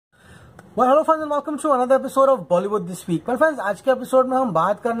Hello friends and welcome to another episode of Bollywood this week. पर friends, आज के episode में हम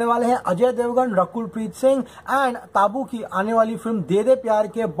बात करने वाले हैं अजय देवगन, रकुल प्रीत सिंह एंड ताबू की आने वाली फिल्म दे दे प्यार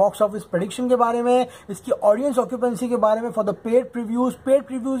के बॉक्स ऑफिस प्रेडिक्शन के बारे में, इसकी ऑडियंस ऑक्यूपेंसी के बारे में फॉर द पेड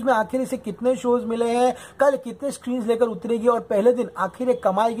प्रीव्यूज में आखिर इसे कितने शोज मिले हैं, कल कितने स्क्रीन लेकर उतरेगी और पहले दिन आखिर ये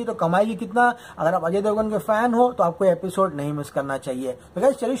कमाएगी तो कमाएगी कितना। अगर आप अजय देवगन के फैन हो तो आपको एपिसोड नहीं मिस करना चाहिए। तो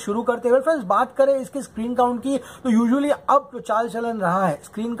गाइस चलिए शुरू करते हैं। फ्रेंड्स, बात करें इसके स्क्रीन काउंट की तो यूजुअली अब जो चाल चलन रहा है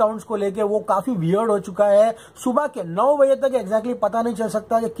स्क्रीन काउंट्स को लेकर वो काफी वियर्ड हो चुका है। सुबह के 9 बजे तक एग्जैक्टली पता नहीं चल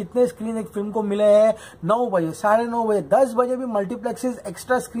सकता कि कितने स्क्रीन एक फिल्म को मिले हैं। 9 बजे, 9:30 बजे, 10 बजे भी मल्टीप्लेक्सेस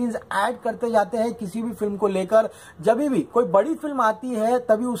एक्स्ट्रा स्क्रीन ऐड करते जाते हैं किसी भी फिल्म को लेकर। जब भी कोई बड़ी फिल्म आती है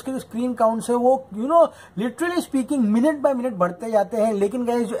तभी उसके स्क्रीन काउंट से वो literally speaking minute by minute बढ़ते जाते हैं। लेकिन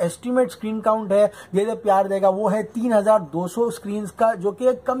गाइस, जो एस्टिमेट स्क्रीन काउंट है दे दे प्यार देगा वो है 3200 स्क्रीन का, जो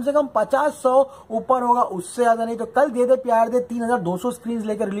कि कम से कम 50-100 ऊपर होगा, उससे ज्यादा नहीं। तो कल दे दे प्यार दे 3200 स्क्रीन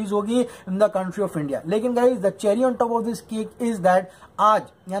लेकर रिलीज होगी in the country of India. लेकिन guys, the cherry on top of this cake is that आज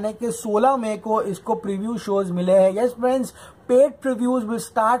यानी कि 16 मई को इसको प्रीव्यू शोज मिले हैं। Yes friends, paid previews will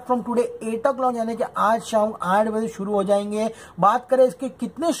start from today 8 o'clock, यानी कि आज शाम 8 बजे शुरू हो जाएंगे। बात करें इसके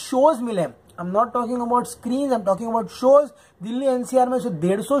कितने शोज मिले, I am not talking about screen, I am talking about shows. Delhi NCR में इसे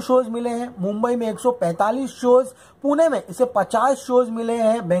 150 शोज मिले हैं, मुंबई में 145 शोज, पुणे में इसे 50 शोज मिले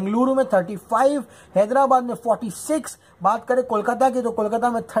हैं, बेंगलुरु में 35, हैदराबाद में 46। बात करें कोलकाता की तो कोलकाता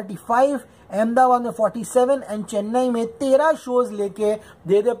में 35, अहमदाबाद में 47 एंड चेन्नई में 13 शोज लेके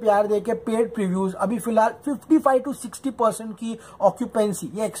दे दे प्यार दे के पेड प्रीव्यूज अभी फिलहाल 55 to 60% की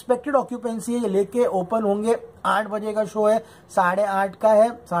ऑक्यूपेंसी, ये एक्सपेक्टेड ऑक्यूपेंसी है, ये लेके ओपन होंगे। 8 बजे का शो है, 8:30 का है,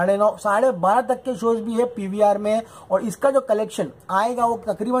 9:30, 12:30 तक के शोज भी है पीवीआर में। और इसका जो कलेक्शन आएगा वो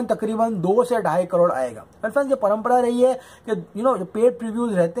तकरीबन 2 से 2.5 करोड़ आएगा। फ्रेंड्स, ये परंपरा रही है कि जो पेड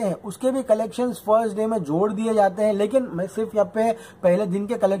प्रीव्यूज रहते हैं उसके भी कलेक्शंस फर्स्ट डे में जोड़ दिए जाते हैं। लेकिन मैं सिर्फ यहाँ पे पहले दिन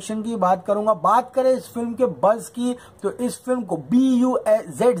के कलेक्शन की बात करूंगा। बात करें इस फिल्म के बज़ की तो इस फिल्म को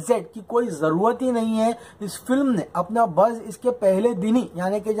BUZZ की कोई जरूरत ही नहीं है। इस फिल्म ने अपना बज़ इसके पहले दिन ही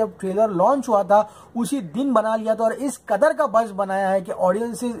यानी कि जब ट्रेलर लॉन्च हुआ था उसी दिन बना लिया था, और इस कदर का बज़ बनाया है कि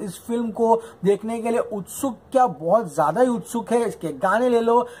ऑडियंसेस इस फिल्म को देखने के लिए उत्सुक, क्या बहुत ज्यादा ही उत्सुक है। इसके गाने ले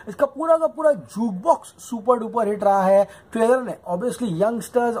लो, इसका पूरा का पूरा juke box super duper hit रहा है। ट्रेलर ने ऑब्वियसली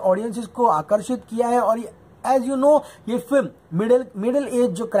यंगस्टर्स ऑडियंसेस को आकर्षित किया है। और एज यू नो, ये फिल्म मिडिल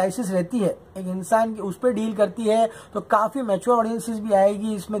एज जो क्राइसिस रहती है एक इंसान की, उस पर डील करती है। तो काफी मैच्योर ऑडियंसेस भी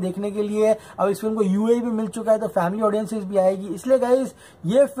आएगी इसमें देखने के लिए। अब इस फिल्म को यूए भी मिल चुका है तो फैमिली ऑडियंसेस भी आएगी। इसलिए गाइस,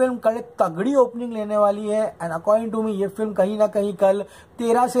 ये फिल्म कल एक तगड़ी ओपनिंग लेने वाली है। एंड अकॉर्डिंग टू मी ये फिल्म कहीं ना कहीं कल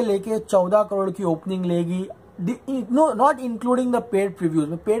 13 से लेके 14 करोड़ की ओपनिंग लेगी, not including the paid previews.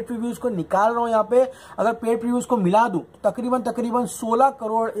 मैं पेड प्रीव्यूज को निकाल रहा हूं यहाँ पे। अगर पेड प्रीव्यूज को मिला दूं तो तकरीबन 16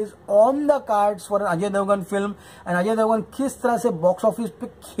 crore is on the cards for Ajay Devgan film. And Ajay Devgan किस तरह से बॉक्स ऑफिस पे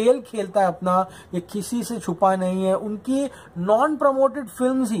खेल खेलता है अपना, ये किसी से छुपा नहीं है। उनकी नॉन प्रमोटेड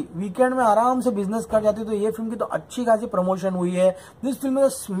फिल्म ही वीकेंड में आराम से बिजनेस कर जाती है, तो ये फिल्म की तो अच्छी खासी प्रमोशन हुई है। This film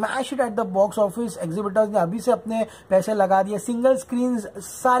is smash it at the box office. Exhibitors ने अभी से अपने पैसे लगा दिए, सिंगल स्क्रीन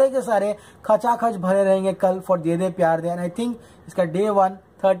सारे के सारे खचाखच भरे रहेंगे कल फॉर दे दे प्यार दे। एंड आई थिंक इसका डे 1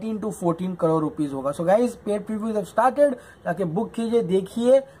 13 to 14 करोड़ रुपीज होगा। So guys, paid previews have started, जाके बुक कीजिए,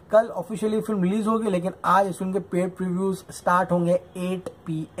 देखिए। कल ऑफिशियली फिल्म रिलीज होगी, लेकिन आज इस फिल्म के पेड प्रीव्यूज स्टार्ट होंगे 8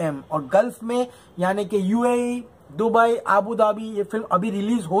 PM। और गल्फ में यानी कि यूएई, दुबई, आबू धाबी ये फिल्म अभी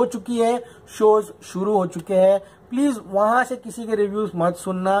रिलीज हो चुकी है, शोज शुरू हो चुके हैं। प्लीज वहां से किसी के रिव्यूज मत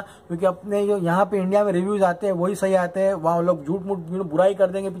सुनना, क्योंकि अपने जो यहाँ पे इंडिया में रिव्यूज आते हैं वही सही आते हैं। वहां लोग झूठ मूठ बुराई कर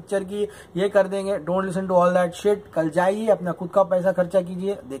देंगे पिक्चर की, ये कर देंगे। Don't listen to all that shit. कल जाइए, अपना खुद का पैसा खर्चा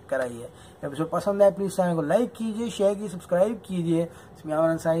कीजिए, देख कर आइए। एपिसोड पसंद आए प्लीज चैनल को लाइक कीजिए, शेयर कीजिए, सब्सक्राइब कीजिए।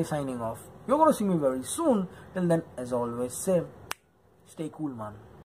 Signing off. You're gonna see me very soon. Till then, as always, say, stay cool, man.